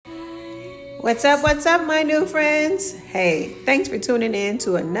What's up, my new friends? Hey, thanks for tuning in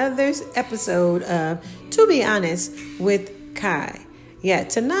to another episode of To Be Honest with Kai. Yeah,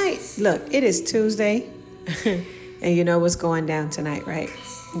 tonight, look, it is Tuesday, and you know what's going down tonight, right?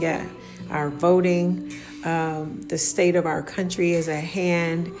 Yeah, our voting, the state of our country is at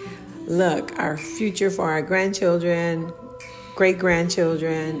hand. Look, our future for our grandchildren,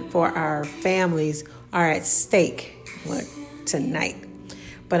 great-grandchildren, for our families are at stake, look, tonight.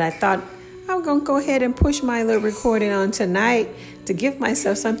 But I thought I'm going to go ahead and push my little recording on tonight to give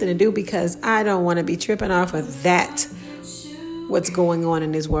myself something to do because I don't want to be tripping off of that, what's going on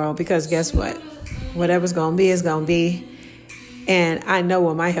in this world. Because guess what? Whatever's going to be is going to be. And I know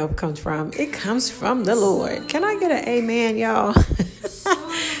where my help comes from. It comes from the Lord. Can I get an amen, y'all?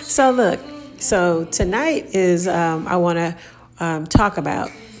 So look, so tonight is, I want to talk about,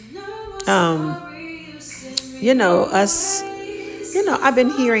 us. I've been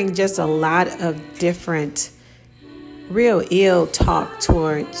hearing just a lot of different real ill talk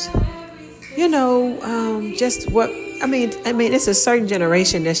towards, just what, I mean, it's a certain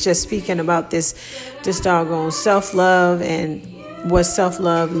generation that's just speaking about this doggone self-love and what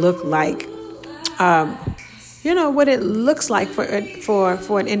self-love look like, what it looks like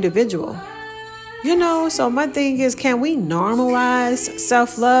for an individual, so my thing is, can we normalize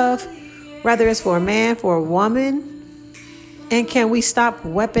self-love, whether it's for a man, for a woman? And can we stop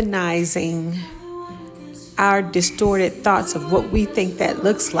weaponizing our distorted thoughts of what we think that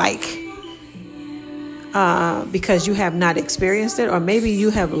looks like because you have not experienced it, or maybe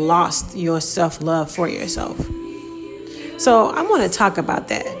you have lost your self-love for yourself. So I want to talk about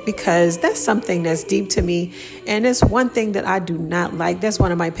that because that's something that's deep to me. And it's one thing that I do not like. That's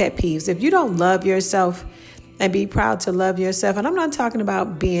one of my pet peeves. If you don't love yourself and be proud to love yourself, and I'm not talking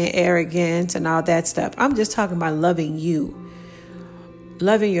about being arrogant and all that stuff. I'm just talking about loving you.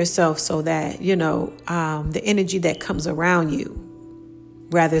 Loving yourself so that, the energy that comes around you,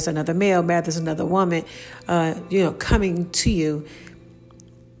 whether it's another male, whether it's another woman, coming to you,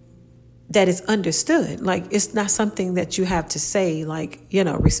 that is understood. Like, it's not something that you have to say, like,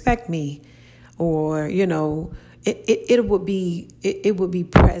 respect me, or, it would be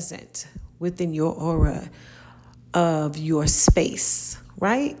present within your aura of your space,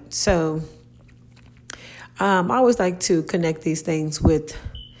 right? So I always like to connect these things with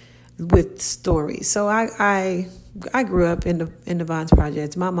stories. So I grew up in the Vons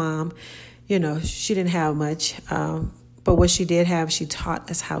Projects. My mom, she didn't have much, but what she did have, she taught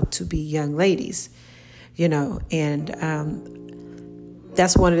us how to be young ladies, and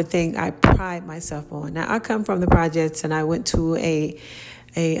that's one of the things I pride myself on. Now, I come from the projects, and I went to a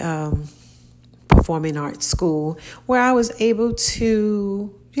performing arts school where I was able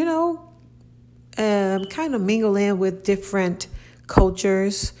to, kind of mingle in with different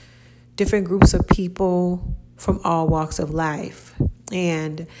cultures, different groups of people from all walks of life.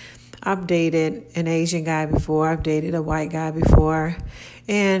 And I've dated an Asian guy before, I've dated a white guy before,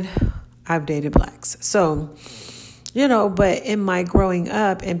 and I've dated blacks. So, but in my growing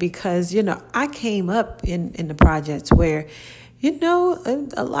up, and because, I came up in the projects where, a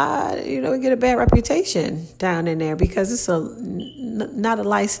lot, we get a bad reputation down in there because it's not a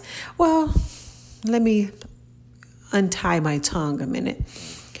license. Well, let me untie my tongue a minute.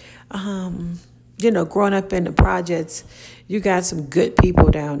 Growing up in the projects, you got some good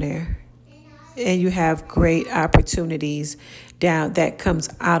people down there, and you have great opportunities down that comes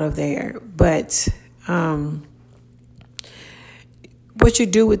out of there. But what you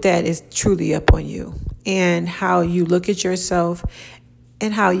do with that is truly up on you, and how you look at yourself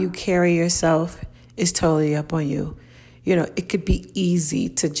and how you carry yourself is totally up on you. It could be easy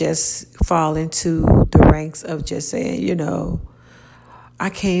to just fall into the ranks of just saying, I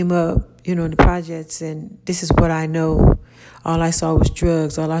came up, in the projects, and this is what I know. All I saw was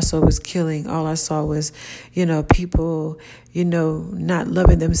drugs. All I saw was killing. All I saw was, people, not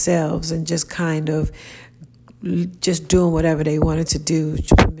loving themselves and just kind of just doing whatever they wanted to do,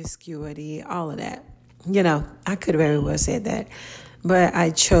 promiscuity, all of that. I could have very well said that, but I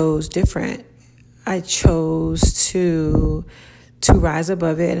chose different. I chose to rise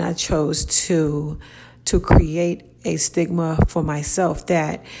above it, and I chose to create a stigma for myself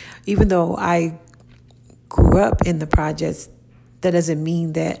that even though I grew up in the projects, that doesn't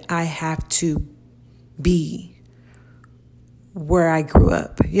mean that I have to be where I grew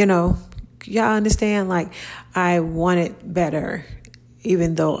up. Y'all understand? Like, I wanted better,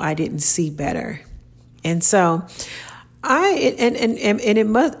 even though I didn't see better. And so it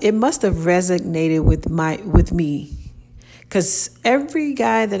must have resonated with me, because every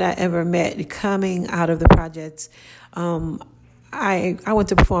guy that I ever met coming out of the projects, I went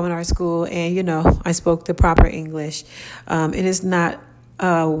to performing arts school, and I spoke the proper English, and it's not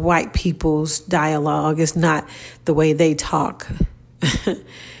white people's dialogue. It's not the way they talk.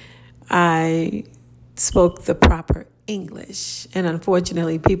 I spoke the proper English, and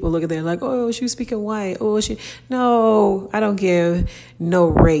unfortunately, people look at there like, "Oh, she's speaking white." No, I don't give no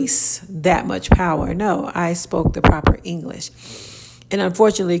race that much power. No, I spoke the proper English, and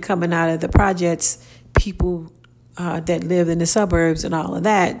unfortunately, coming out of the projects, people that lived in the suburbs and all of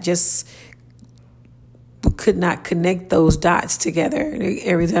that just could not connect those dots together.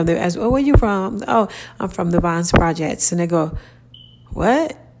 Every time they ask, "Oh, where you from?" "Oh, I'm from the Vines Projects," and they go,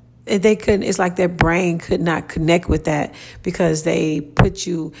 "What?" They couldn't. It's like their brain could not connect with that because they put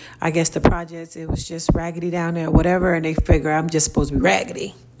you. I guess the projects, it was just raggedy down there, or whatever, and they figure I'm just supposed to be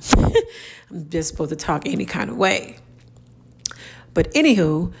raggedy. I'm just supposed to talk any kind of way. But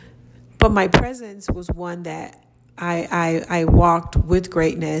anywho, my presence was one that I walked with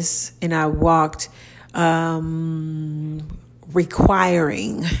greatness, and I walked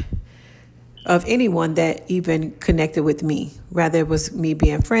requiring of anyone that even connected with me, whether it was me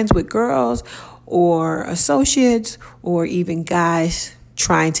being friends with girls or associates or even guys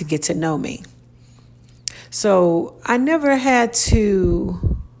trying to get to know me. So I never had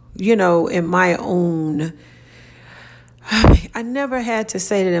to, in my own, I never had to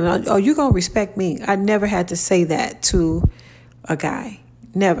say to them, "Oh, you're going to respect me." I never had to say that to a guy.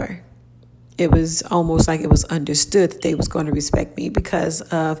 Never. It was almost like it was understood that they was going to respect me because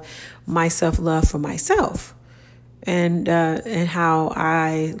of my self-love for myself and how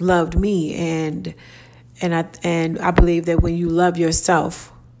I loved me. And I believe that when you love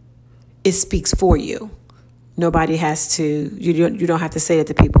yourself, it speaks for you. Nobody has to, you don't have to say that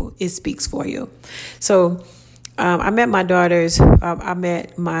to people. It speaks for you. So I met my daughters. I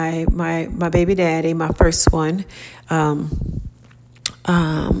met my baby daddy, my first one,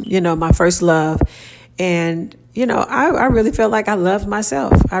 my first love. And, I really felt like I loved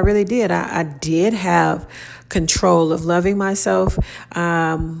myself. I really did. I did have control of loving myself.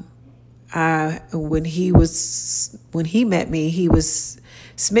 When he met me, he was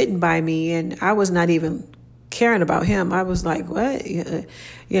smitten by me, and I was not even caring about him. I was like, what?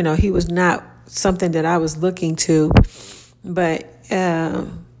 He was not something that I was looking to, but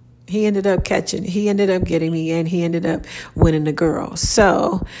he ended up getting me, and he ended up winning the girl.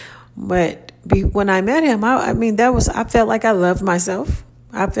 So, but when I met him, I felt like I loved myself.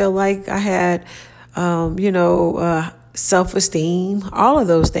 I felt like I had, self-esteem, all of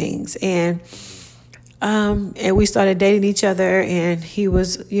those things. And we started dating each other, and he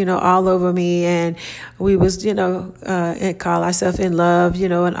was, all over me, and we was, and call ourselves in love,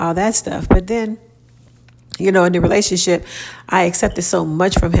 and all that stuff. But then, in the relationship, I accepted so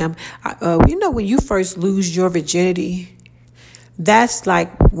much from him. When you first lose your virginity, that's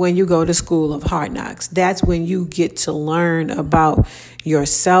like when you go to school of hard knocks. That's when you get to learn about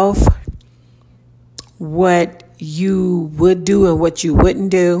yourself, what you would do and what you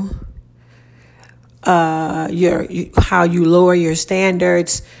wouldn't do. How you lower your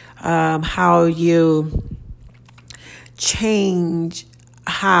standards, how you change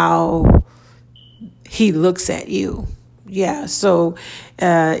how he looks at you. Yeah. So,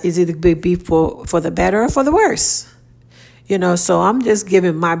 is it be for the better or for the worse? So I'm just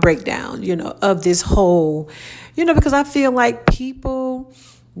giving my breakdown, of this whole, because I feel like people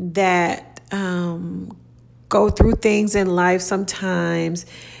that, go through things in life sometimes,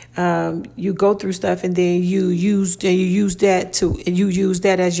 you go through stuff, and then you use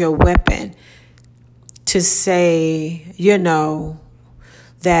that as your weapon to say,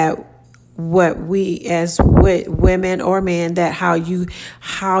 that what we as women or men, that how you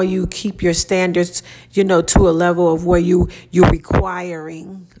keep your standards, to a level of where you're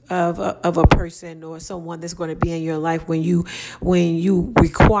requiring of a person or someone that's going to be in your life, when you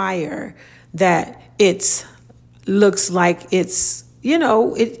require that it looks like it's,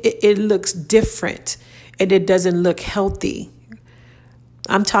 it looks different, and it doesn't look healthy.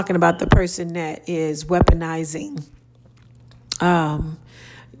 I'm talking about the person that is weaponizing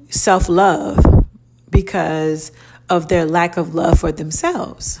self-love because of their lack of love for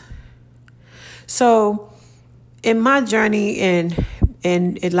themselves. So in my journey, and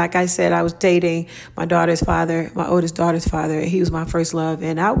like I said, I was dating my daughter's father, my oldest daughter's father. He was my first love,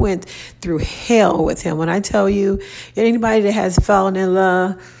 and I went through hell with him. When I tell you, anybody that has fallen in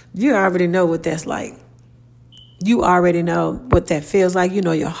love, you already know what that's like. You already know what that feels like.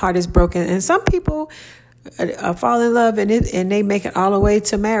 Your heart is broken. And some people fall in love and they make it all the way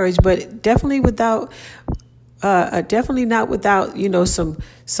to marriage, but definitely without Definitely not without,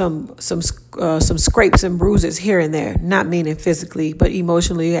 some scrapes and bruises here and there. Not meaning physically, but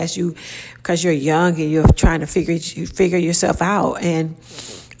emotionally, because you're young and you're trying to figure yourself out. And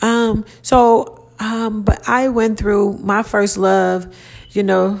but I went through my first love,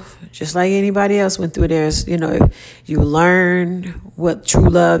 just like anybody else went through theirs. You learn what true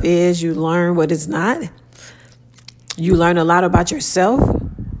love is. You learn what it's not. You learn a lot about yourself.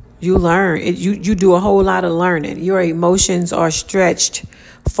 You learn it. You do a whole lot of learning. Your emotions are stretched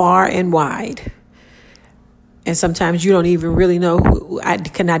far and wide. And sometimes you don't even really know I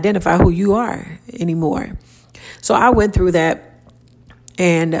can identify who you are anymore. So I went through that,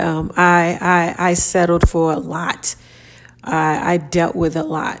 and I settled for a lot. I dealt with a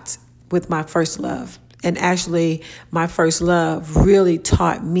lot with my first love. And actually, my first love really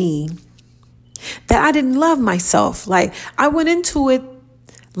taught me that I didn't love myself. Like, I went into it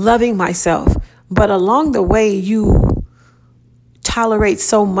loving myself, but along the way, you tolerate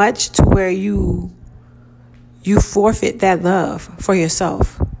so much to where you forfeit that love for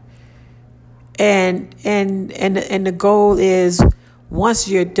yourself. And the goal is, once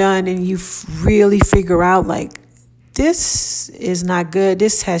you're done and you really figure out, like, this is not good.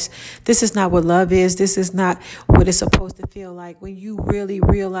 This is not what love is. This is not what it's supposed to feel like. When you really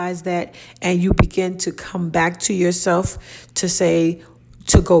realize that, and you begin to come back to yourself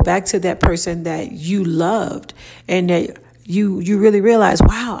to go back to that person that you loved, and that you really realize,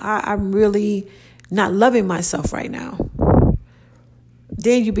 wow, I'm really not loving myself right now.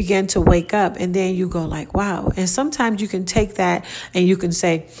 Then you begin to wake up, and then you go like, wow. And sometimes you can take that and you can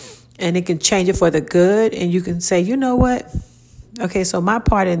say, and it can change it for the good. And you can say, you know what? Okay, so my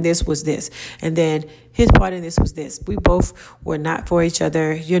part in this was this. And then his part in this was this. We both were not for each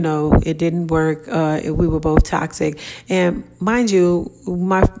other. It didn't work. We were both toxic. And mind you,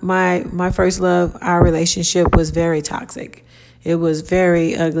 my first love, our relationship was very toxic. It was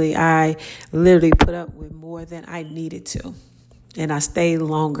very ugly. I literally put up with more than I needed to. And I stayed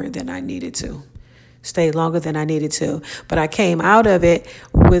longer than I needed to. But I came out of it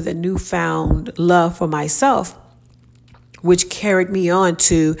with a newfound love for myself, which carried me on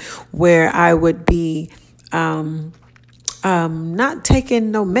to where I would be not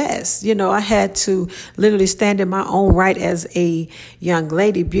taking no mess. I had to literally stand in my own right as a young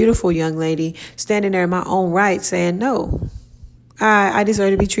lady, beautiful young lady, standing there in my own right saying, no, I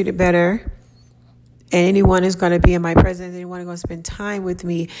deserve to be treated better. And anyone is going to be in my presence, anyone is going to spend time with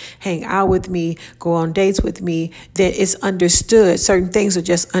me, hang out with me, go on dates with me, that it's understood. Certain things are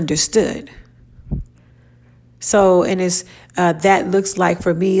just understood. So, and it's that looks like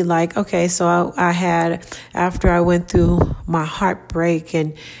for me, like, okay, so I had, after I went through my heartbreak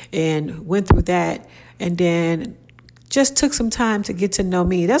and went through that, and then just took some time to get to know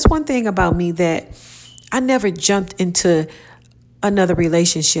me. That's one thing about me, that I never jumped into another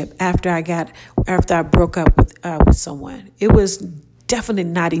relationship after I broke up with someone. It was definitely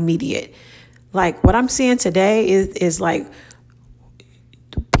not immediate. Like, what I'm seeing today is like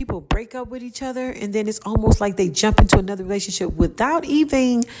people break up with each other, and then it's almost like they jump into another relationship without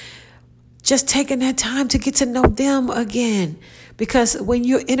even just taking that time to get to know them again. Because when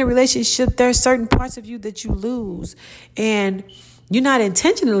you're in a relationship, there are certain parts of you that you lose, and you're not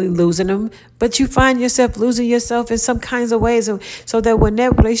intentionally losing them, but you find yourself losing yourself in some kinds of ways. So that when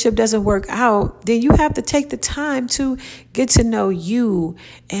that relationship doesn't work out, then you have to take the time to get to know you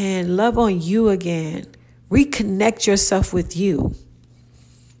and love on you again. Reconnect yourself with you.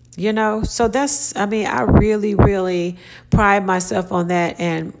 So I really, really pride myself on that.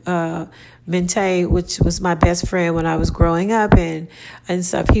 And Mente, which was my best friend when I was growing up and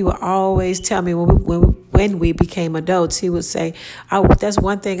stuff, he would always tell me when we became adults, he would say, that's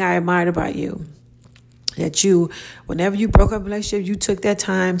one thing I admired about you. That whenever you broke up a relationship, you took that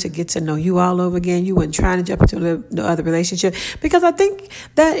time to get to know you all over again. You weren't trying to jump into the other relationship, because I think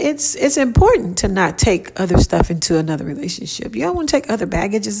that it's important to not take other stuff into another relationship. You don't want to take other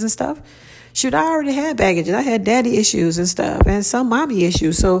baggages and stuff. Shoot, I already had baggages. I had daddy issues and stuff, and some mommy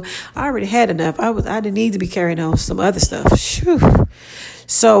issues. So I already had enough. I didn't need to be carrying on some other stuff. Shoo.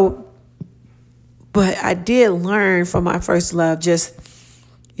 So, but I did learn from my first love, just,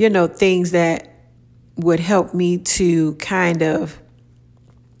 things that would help me to kind of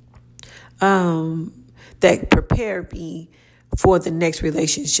that prepare me for the next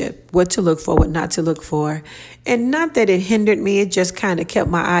relationship, what to look for, what not to look for. And not that it hindered me, it just kind of kept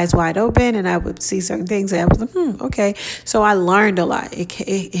my eyes wide open, and I would see certain things and I was like, okay. So I learned a lot.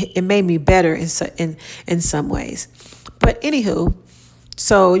 It made me better in some ways. But anywho,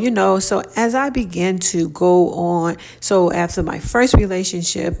 So, so as I began to go on, so after my first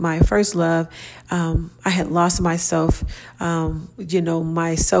relationship, my first love, I had lost myself.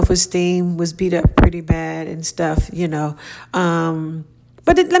 My self-esteem was beat up pretty bad and stuff. Let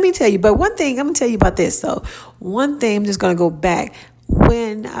me tell you, but one thing, I'm going to tell you about this though. One thing, I'm just going to go back.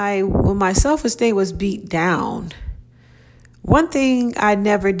 When my self-esteem was beat down, one thing I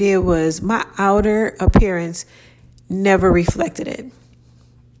never did was my outer appearance never reflected it.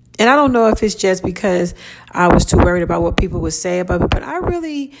 And I don't know if it's just because I was too worried about what people would say about me, but I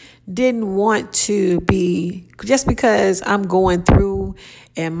really didn't want to be, just because I'm going through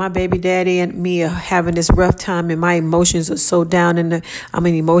and my baby daddy and me are having this rough time and my emotions are so down and I'm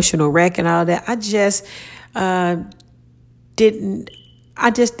an emotional wreck and all that. I just didn't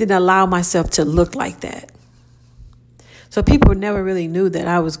allow myself to look like that. So people never really knew that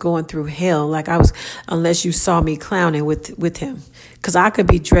I was going through hell, unless you saw me clowning with him. Because I could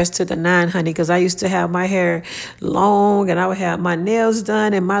be dressed to the nine, honey, because I used to have my hair long and I would have my nails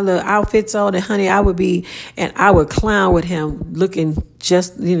done and my little outfits on. And honey, I would clown with him looking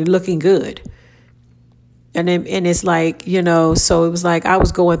good. And it's like, so it was like I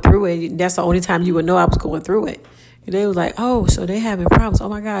was going through it. That's the only time you would know I was going through it. They were like, oh, so they having problems. Oh,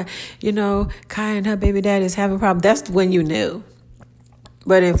 my God. Kai and her baby daddy is having problems. That's when you knew.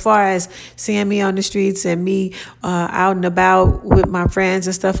 But as far as seeing me on the streets and me out and about with my friends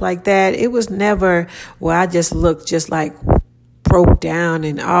and stuff like that, it was never where I just looked just like broke down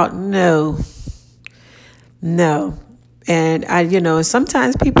and all. No. And and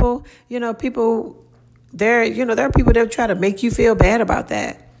sometimes people, there are people that try to make you feel bad about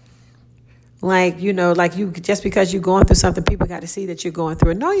that. Like you, just because you're going through something, people got to see that you're going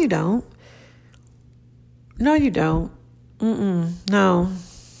through it. No, you don't. No, you don't. No.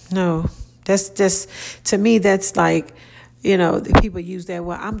 That's just, to me, that's like, people use that.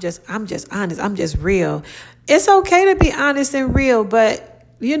 Well, I'm just honest. I'm just real. It's okay to be honest and real, but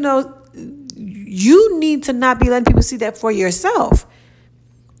you need to not be letting people see that for yourself.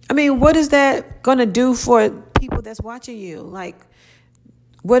 I mean, what is that going to do for people that's watching you? Like,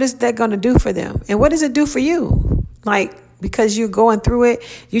 what is that going to do for them? And what does it do for you? Like, because you're going through it,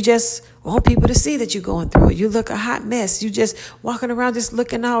 you just want people to see that you're going through it. You look a hot mess. You just walking around just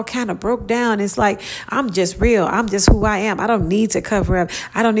looking all kind of broke down. It's like, I'm just real. I'm just who I am. I don't need to cover up.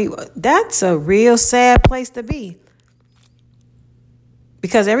 That's a real sad place to be.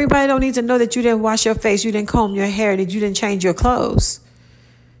 Because everybody don't need to know that you didn't wash your face, you didn't comb your hair, that you didn't change your clothes.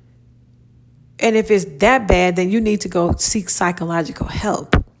 And if it's that bad, then you need to go seek psychological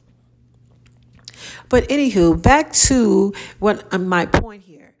help. But anywho, back to what my point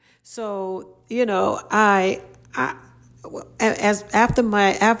here. So,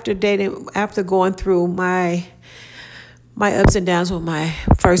 after going through my ups and downs with my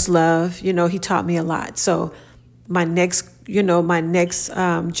first love, he taught me a lot. So my next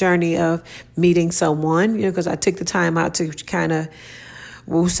journey of meeting someone, because I took the time out to kind of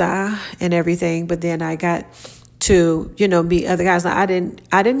woosah and everything, but then I got to meet other guys. Now, I didn't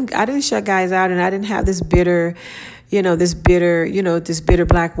shut guys out, and I didn't have this bitter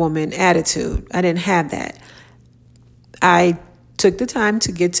black woman attitude. I didn't have that. I took the time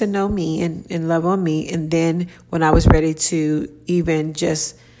to get to know me and love on me, and then when I was ready to even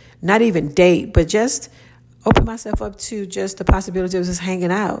just not even date, but just open myself up to just the possibility of just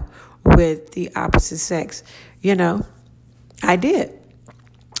hanging out with the opposite sex, I did.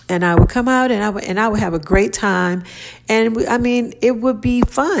 And I would come out and I would have a great time. And it would be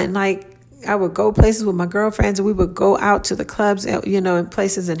fun. Like, I would go places with my girlfriends, and we would go out to the clubs, in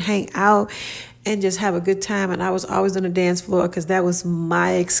places and hang out and just have a good time. And I was always on the dance floor because that was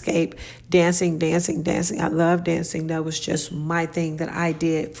my escape. Dancing. I love dancing. That was just my thing that I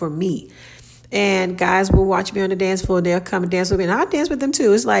did for me. And guys will watch me on the dance floor. They'll come and dance with me, and I'll dance with them too. It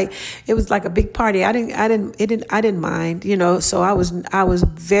was like a big party. I didn't mind, So I was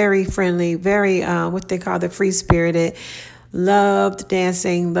very friendly, very what they call the free spirited. Loved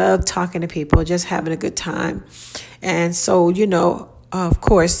dancing, loved talking to people, just having a good time. And so, of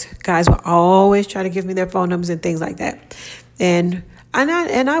course, guys will always try to give me their phone numbers and things like that. And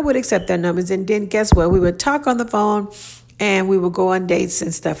I would accept their numbers. And then guess what? We would talk on the phone. And we would go on dates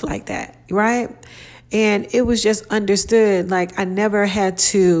and stuff like that, right? And it was just understood. Like, I never had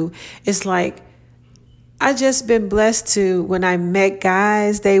to. It's like, I just been blessed to, when I met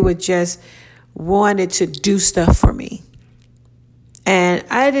guys, they would just wanted to do stuff for me. And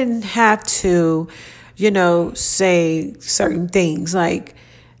I didn't have to, say certain things. Like,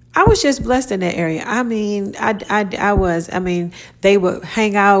 I was just blessed in that area. I mean, I was. They would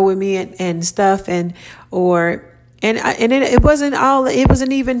hang out with me and stuff, or And it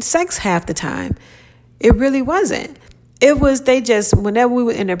wasn't even sex half the time. It really wasn't. It was, they just, whenever we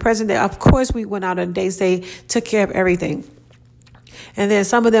were in their presence, of course we went out on dates, they took care of everything. And then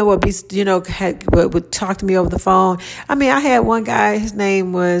some of them would be, would talk to me over the phone. I mean, I had one guy, his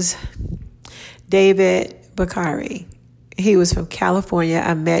name was David Bakari. He was from California.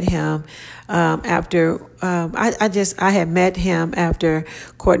 I met him after I had met him after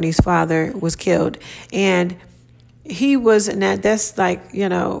Courtney's father was killed, and he was, and that's like,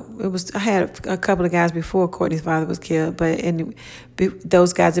 I had a couple of guys before Courtney's father was killed, but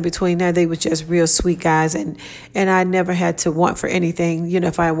those guys in between there, they were just real sweet guys, and I never had to want for anything.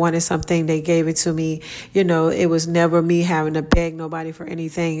 If I wanted something, they gave it to me. It was never me having to beg nobody for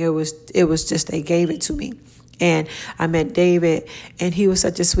anything. It was just they gave it to me. And I met David, and he was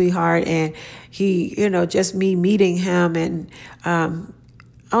such a sweetheart, and he, just me meeting him and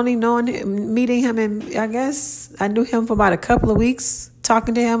only meeting him, and I guess I knew him for about a couple of weeks,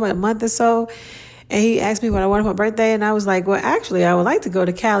 talking to him a month or so. And he asked me what I wanted for my birthday. And I was like, well, actually, I would like to go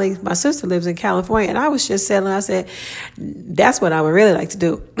to Cali. My sister lives in California. And I was just settling. I said, that's what I would really like to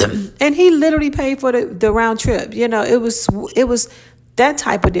do. And he literally paid for the round trip. It was that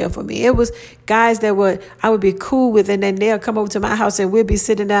type of deal for me. It was guys that I would be cool with, and then they'll come over to my house and we'll be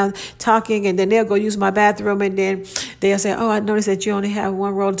sitting down talking, and then they'll go use my bathroom, and then they'll say, oh, I noticed that you only have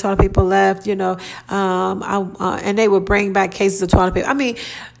one roll of toilet paper left, and they would bring back cases of toilet paper. I mean,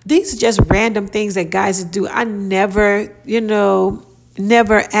 these are just random things that guys do. I never,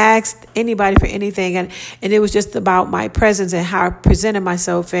 never asked anybody for anything, and it was just about my presence and how I presented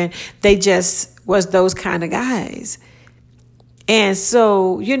myself, and they just was those kind of guys. And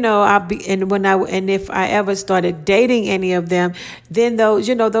so, if I ever started dating any of them, then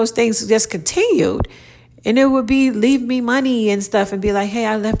those things just continued. And it would be leave me money and stuff and be like, hey,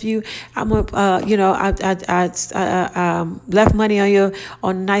 I left you. I left money on you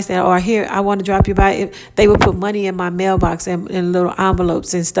on the nightstand, or here, I want to drop you by. They would put money in my mailbox and in little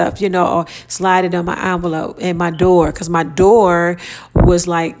envelopes and stuff, or slide it on my envelope and my door, because my door was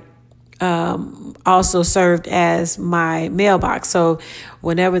like, also served as my mailbox. So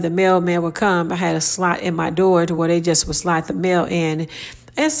whenever the mailman would come, I had a slot in my door to where they just would slide the mail in.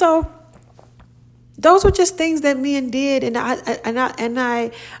 And so those were just things that me and did. And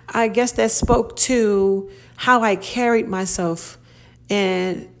I guess that spoke to how I carried myself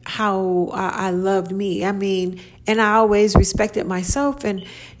and how I loved me. I mean, and I always respected myself, and,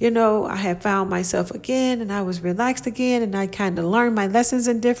 I had found myself again, and I was relaxed again, and I kind of learned my lessons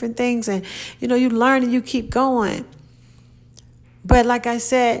in different things, and, you learn and you keep going. But like I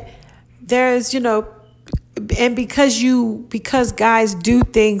said, there's, and because guys do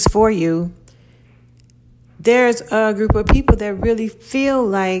things for you, there's a group of people that really feel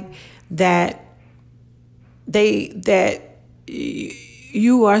like that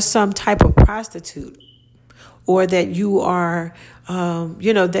you are some type of prostitute, or that you are,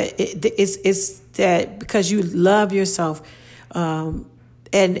 that it's that because you love yourself, and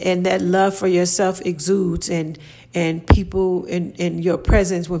that love for yourself exudes, and people in your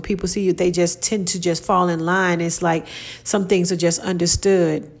presence, when people see you, they just tend to just fall in line. It's like some things are just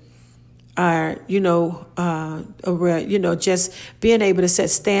understood. Are, just being able to set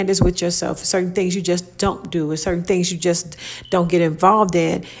standards with yourself, certain things you just don't do, and certain things you just don't get involved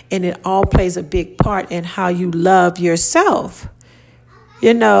in. And it all plays a big part in how you love yourself,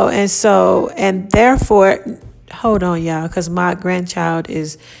 and so, and therefore, hold on, y'all, because my grandchild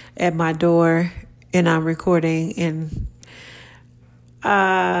is at my door and I'm recording. And,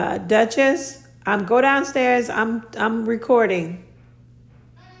 Duchess, go downstairs. I'm recording.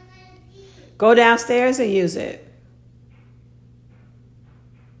 Go downstairs and use it.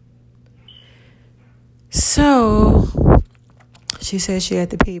 So she says she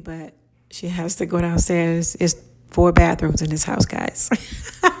had to pee, but she has to go downstairs. It's 4 bathrooms in this house, guys.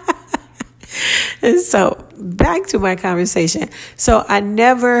 And so back to my conversation. So I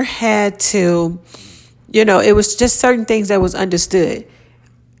never had to, it was just certain things that was understood.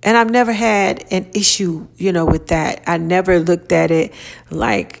 And I've never had an issue, with that. I never looked at it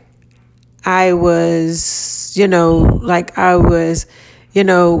like I was,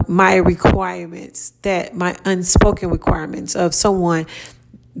 my requirements, that my unspoken requirements of someone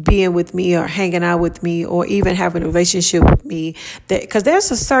being with me or hanging out with me or even having a relationship with me, that because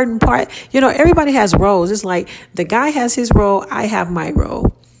there's a certain part, everybody has roles. It's like the guy has his role, I have my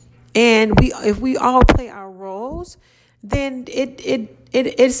role. And if we all play our roles, then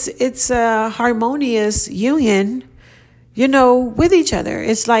it's a harmonious union, with each other.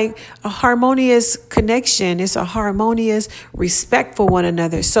 It's like a harmonious connection. It's a harmonious respect for one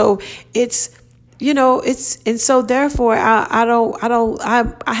another. So it's and so therefore I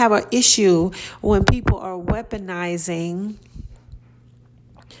have an issue when people are weaponizing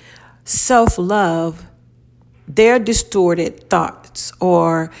self-love, their distorted thoughts,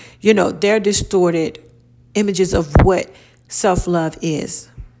 or their distorted images of what self-love is,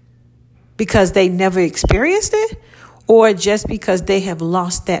 because they never experienced it, or just because they have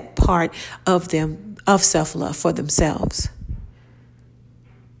lost that part of self-love for themselves.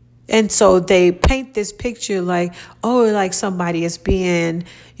 And so they paint this picture like, like somebody is being,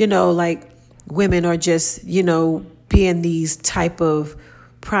 like women are just, being these type of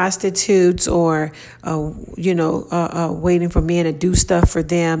prostitutes, or, waiting for men to do stuff for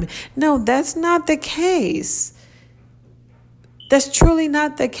them. No, that's not the case. That's truly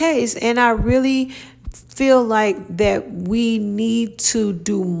not the case. And I really feel like that we need to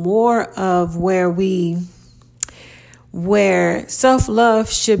do more of where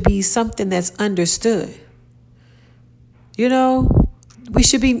self-love should be something that's understood. It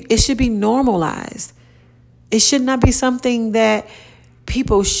should be normalized. It should not be something that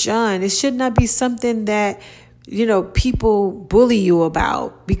people shun. It should not be something that, people bully you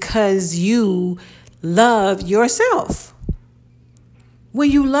about because you love yourself. When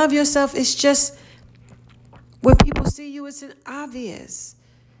you love yourself, it's just, when people see you, it's obvious.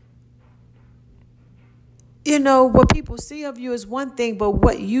 What people see of you is one thing, but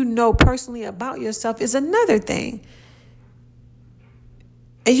what you know personally about yourself is another thing.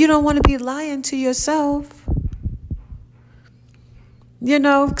 And you don't want to be lying to yourself.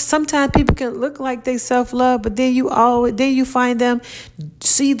 Sometimes people can look like they self-love, but then you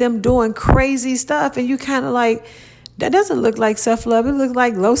see them doing crazy stuff, and you kind of like, that doesn't look like self-love. It looks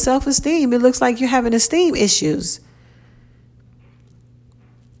like low self-esteem. It looks like you're having esteem issues.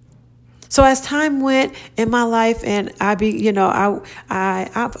 So as time went in my life, and I've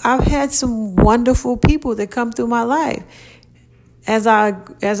had some wonderful people that come through my life and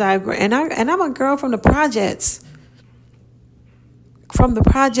I'm a girl from the projects.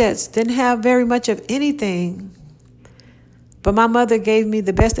 Didn't have very much of anything, but my mother gave me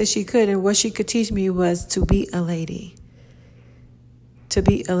the best that she could, and what she could teach me was to be a lady.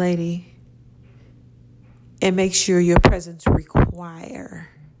 And make sure your presence require.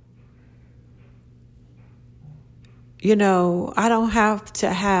 I don't have to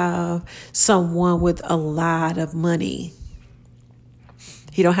have someone with a lot of money.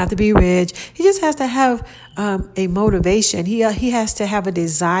 He don't have to be rich. He just has to have a motivation. He has to have a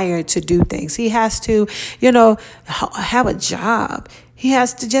desire to do things. He has to, have a job. He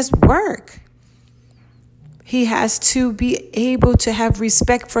has to just work. He has to be able to have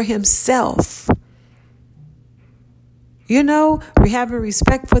respect for himself. Having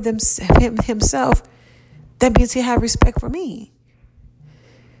respect for himself, that means he have respect for me.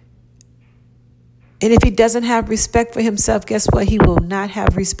 And if he doesn't have respect for himself, guess what? He will not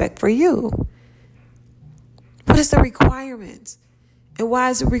have respect for you. What is the requirement? And why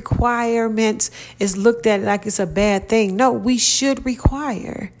is the requirement is looked at like it's a bad thing? No, we should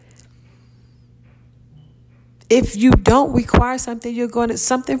require. If you don't require something, you're going to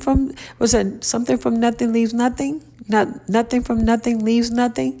something from nothing leaves nothing. Nothing from nothing leaves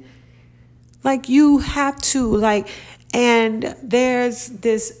nothing. Like you have to and there's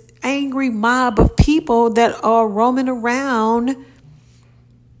this angry mob of people that are roaming around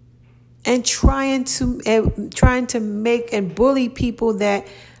and trying to make and bully people that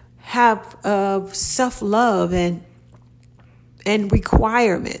have self-love and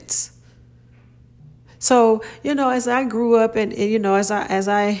requirements. So, as I grew up and as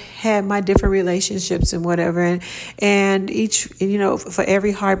I had my different relationships and whatever, and each, for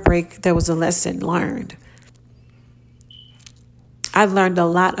every heartbreak, there was a lesson learned. I've learned a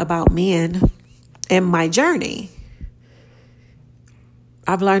lot about men in my journey.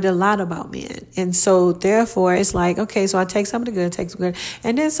 I've learned a lot about men. And so therefore it's like, okay, so I take some of the good, take some good.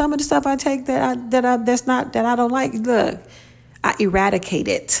 And then some of the stuff I take that I don't like, look, I eradicate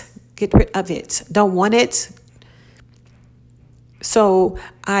it, get rid of it, don't want it. So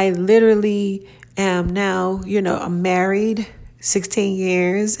I literally am now, I'm married 16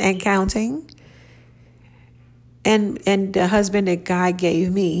 years and counting. And the husband that God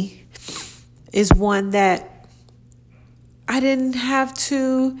gave me is one that I didn't have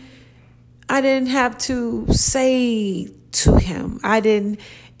to say to him.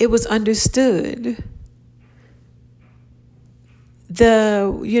 It was understood.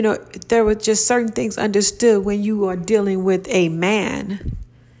 There were just certain things understood when you are dealing with a man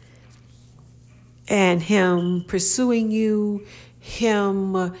and him pursuing you,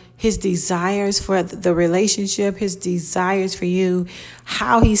 his desires for the relationship, his desires for you,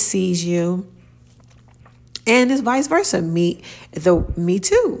 how he sees you. And it's vice versa. Me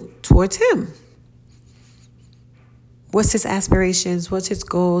too, towards him. What's his aspirations? What's his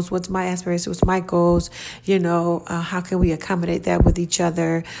goals? What's my aspirations? What's my goals? How can we accommodate that with each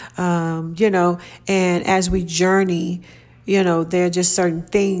other? And as we journey, there are just certain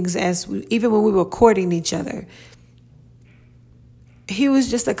things even when we were courting each other, he was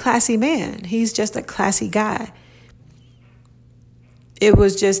just a classy man. He's just a classy guy. It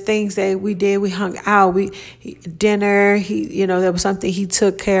was just things that we did. We hung out, dinner, there was something he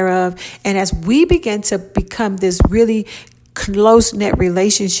took care of. And as we began to become this really close-knit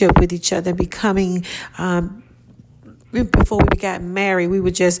relationship with each other, becoming, before we got married, we were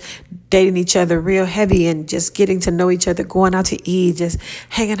just dating each other real heavy and just getting to know each other, going out to eat, just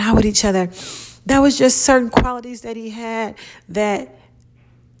hanging out with each other. That was just certain qualities that he had that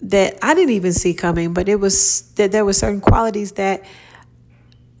I didn't even see coming, but it was that there were certain qualities that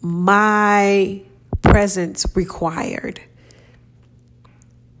my presence required.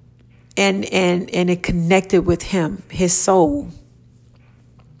 And it connected with him, his soul.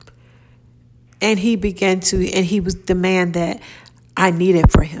 And he was the man that I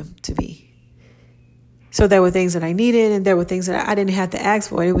needed for him to be. So there were things that I needed, and there were things that I didn't have to ask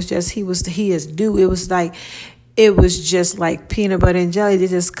for. It was just, he is due. It was just like peanut butter and jelly. They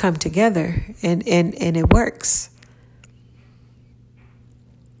just come together and it works.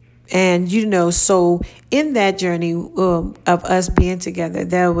 And, so in that journey of us being together,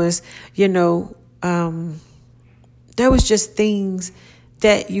 there was just things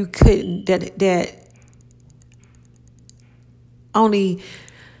that you couldn't, that only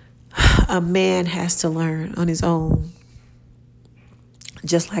a man has to learn on his own.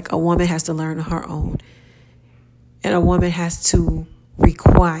 Just like a woman has to learn on her own. And a woman has to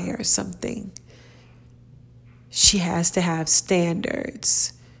require something. She has to have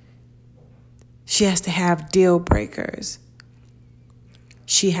standards. She has to have deal breakers.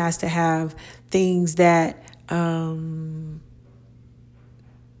 She has to have things that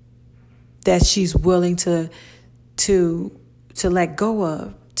she's willing to let go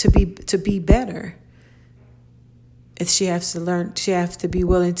of, to be better. If she has to learn, she has to be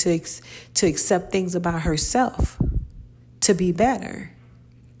willing to accept things about herself to be better.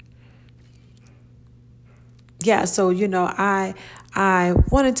 Yeah, so I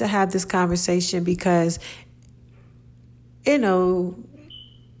wanted to have this conversation because,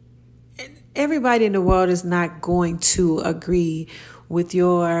 everybody in the world is not going to agree with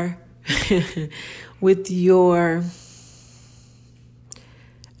your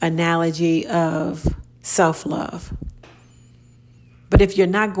analogy of self-love. But if you're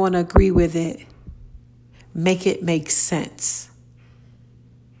not going to agree with it, make it make sense.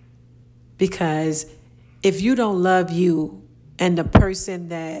 Because if you don't love you, and the person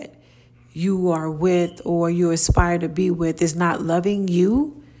that you are with or you aspire to be with is not loving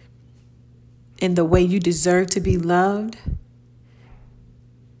you in the way you deserve to be loved,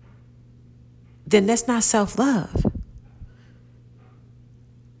 then that's not self-love.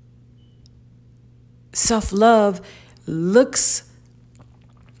 Self-love looks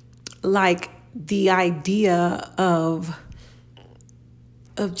like the idea of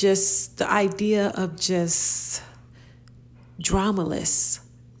just dramaless.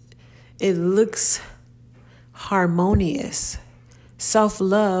 It looks harmonious.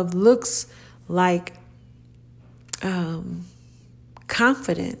 Self-love looks like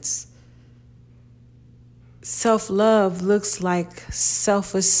confidence. Self-love looks like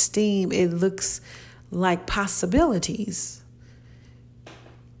self-esteem. It looks like possibilities.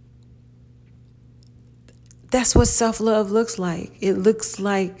 That's what self-love looks like. It looks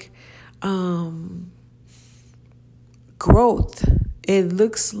like growth. It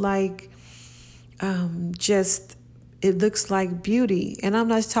looks like it looks like beauty. And I'm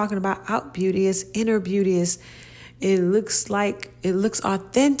not talking about out beauty, it's inner beauty. It looks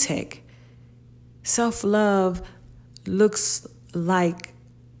authentic. Self-love looks like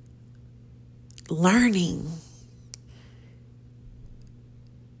learning.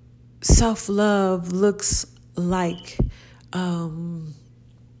 Self-love looks like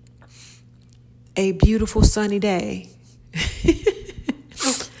a beautiful sunny day.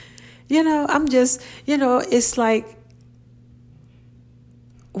 It's like,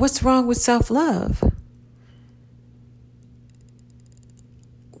 what's wrong with self-love?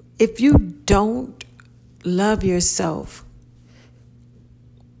 If you don't love yourself,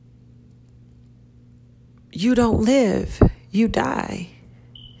 you don't live, you die.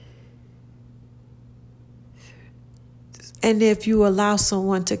 And if you allow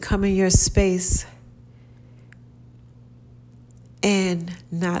someone to come in your space and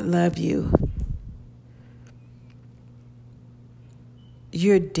not love you,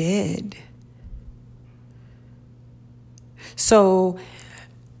 you're dead. So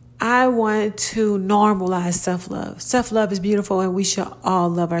I want to normalize self-love. Self-love is beautiful, and we should all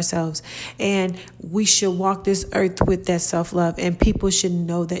love ourselves. And we should walk this earth with that self-love. And people should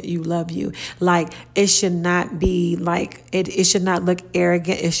know that you love you. Like, it should not be like, it should not look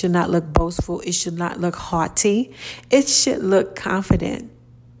arrogant. It should not look boastful. It should not look haughty. It should look confident.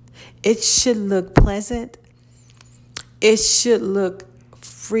 It should look pleasant. It should look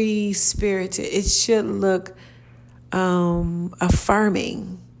free-spirited. It should look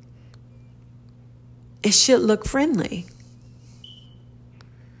affirming. It should look friendly.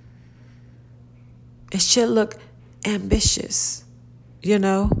 It should look ambitious,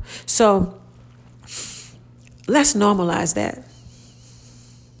 So let's normalize that.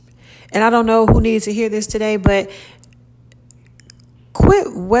 And I don't know who needs to hear this today, but quit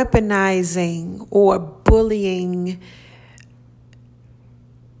weaponizing or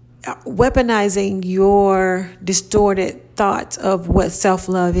weaponizing your distorted thoughts of what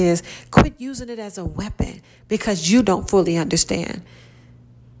self-love is. Quit using it as a weapon because you don't fully understand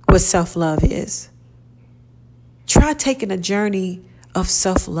what self-love is. Try taking a journey of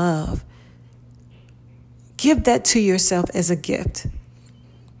self-love. Give that to yourself as a gift.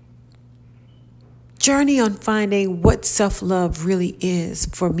 Journey on finding what self-love really is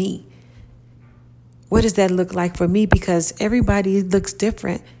for me. What does that look like for me? Because everybody looks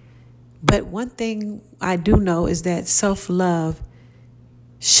different. But one thing I do know is that self-love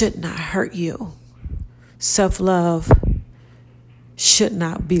should not hurt you. Self-love should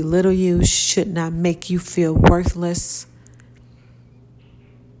not belittle you, should not make you feel worthless.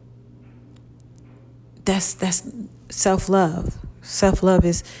 That's self-love. Self-love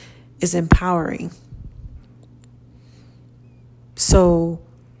is empowering. So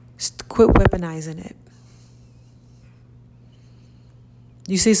quit weaponizing it.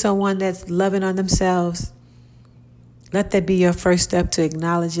 You see someone that's loving on themselves, let that be your first step to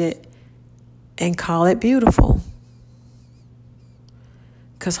acknowledge it and call it beautiful.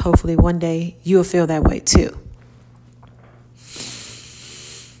 Because hopefully one day you'll feel that way too.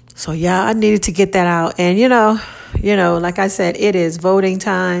 So yeah, I needed to get that out. And like I said, it is voting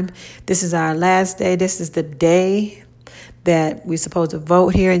time. This is our last day. This is the day that we're supposed to vote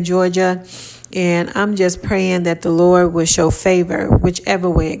here in Georgia. And I'm just praying that the Lord will show favor, whichever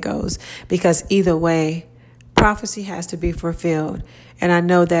way it goes, because either way, prophecy has to be fulfilled. And I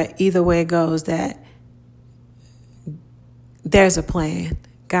know that either way it goes, that there's a plan.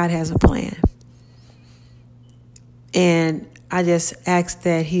 God has a plan. And I just ask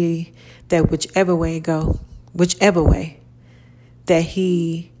that whichever way it go, that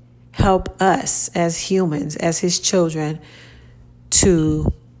he help us as humans, as his children,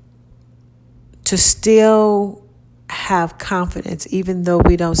 to still have confidence, even though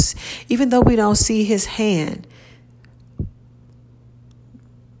we don't see his hand,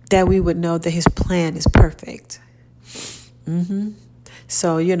 that we would know that his plan is perfect.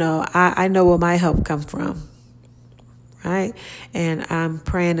 So, I know where my help comes from, right? And I'm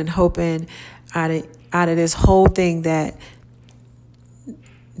praying and hoping out of this whole thing that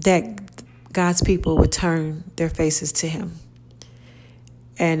God's people would turn their faces to him.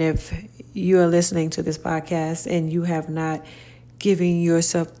 And if you are listening to this podcast and you have not given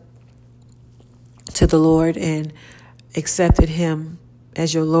yourself to the Lord and accepted him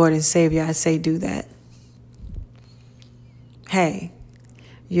as your Lord and Savior, I say do that. Hey,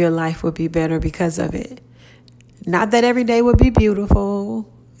 your life will be better because of it. Not that every day will be beautiful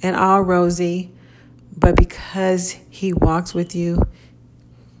and all rosy, but because he walks with you,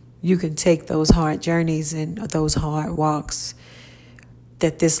 you can take those hard journeys and those hard walks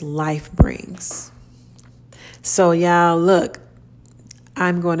that this life brings. So y'all, look,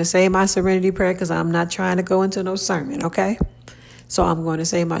 I'm going to say my serenity prayer because I'm not trying to go into no sermon, okay? So I'm going to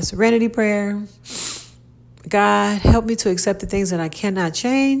say my serenity prayer. God, help me to accept the things that I cannot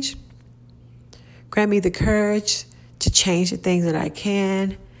change. Grant me the courage to change the things that I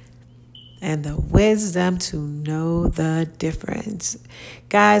can, and the wisdom to know the difference.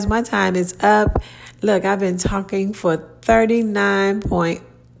 Guys, my time is up. Look, I've been talking for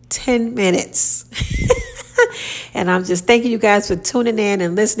 39.10 minutes. And I'm just thanking you guys for tuning in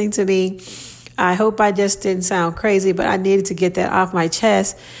and listening to me. I hope I just didn't sound crazy, but I needed to get that off my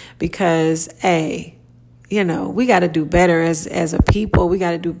chest because, we got to do better as a people. We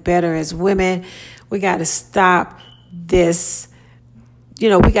got to do better as women. We got to stop this. We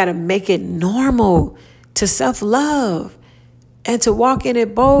got to make it normal to self-love and to walk in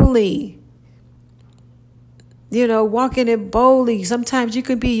it boldly. Walk in it boldly. Sometimes you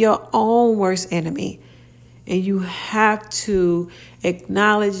can be your own worst enemy. and you have to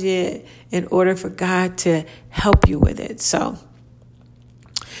acknowledge it in order for God to help you with it. So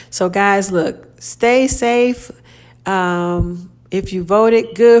guys, look, stay safe. If you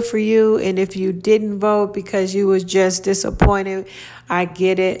voted, good for you. And if you didn't vote because you was just disappointed, I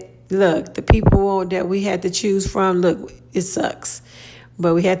get it. Look, the people that we had to choose from, look, it sucks,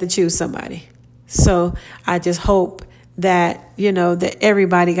 but we had to choose somebody. So I just hope that, that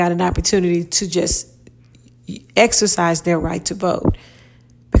everybody got an opportunity to just exercise their right to vote.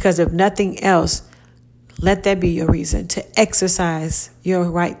 Because if nothing else, let that be your reason to exercise your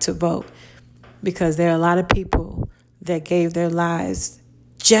right to vote. Because there are a lot of people that gave their lives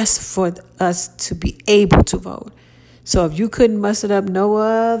just for us to be able to vote. So if you couldn't muster up no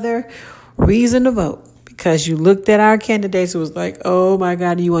other reason to vote because you looked at our candidates and was like, oh my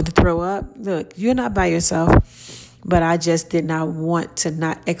God, you want to throw up? Look, you're not by yourself, but I just did not want to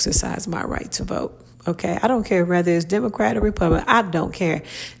not exercise my right to vote. Okay, I don't care whether it's Democrat or Republican. I don't care.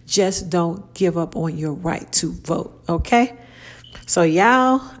 Just don't give up on your right to vote. Okay, so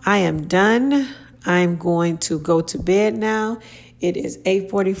y'all, I am done. I'm going to go to bed now. It is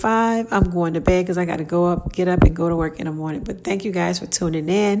 8:45. I'm going to bed because I got to get up and go to work in the morning. But thank you guys for tuning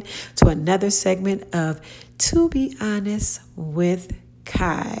in to another segment of To Be Honest with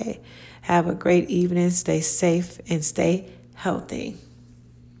Kai. Have a great evening. Stay safe and stay healthy.